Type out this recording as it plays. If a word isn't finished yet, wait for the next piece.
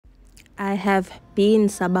I have been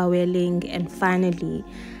sabawelling and finally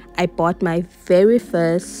I bought my very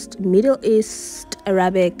first Middle East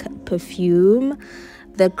Arabic perfume.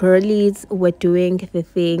 The girlies were doing the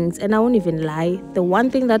things, and I won't even lie, the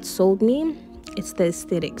one thing that sold me, it's the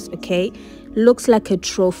aesthetics. Okay, looks like a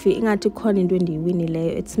trophy.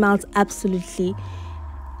 It smells absolutely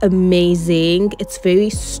amazing. It's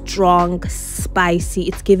very strong, spicy,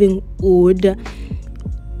 it's giving oud.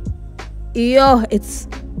 It's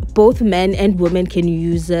both men and women can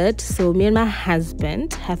use it. So me and my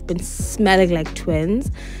husband have been smelling like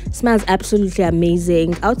twins. Smells absolutely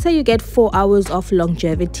amazing. I would say you get 4 hours of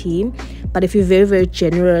longevity, but if you're very, very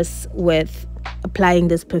generous with applying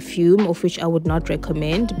this perfume, of which I would not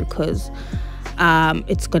recommend because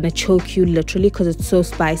it's gonna choke you literally because it's so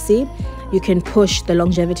spicy, you can push the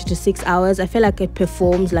longevity to 6 hours. I feel like it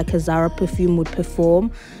performs like a Zara perfume would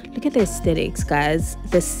perform. Look at the aesthetics, guys.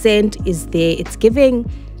 The scent is there. It's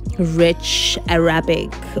giving rich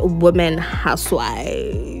Arabic woman,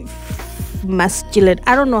 housewife, masculine.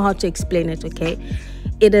 I don't know how to explain it. Okay,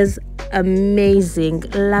 it is amazing.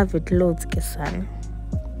 Love it loads, Kisan.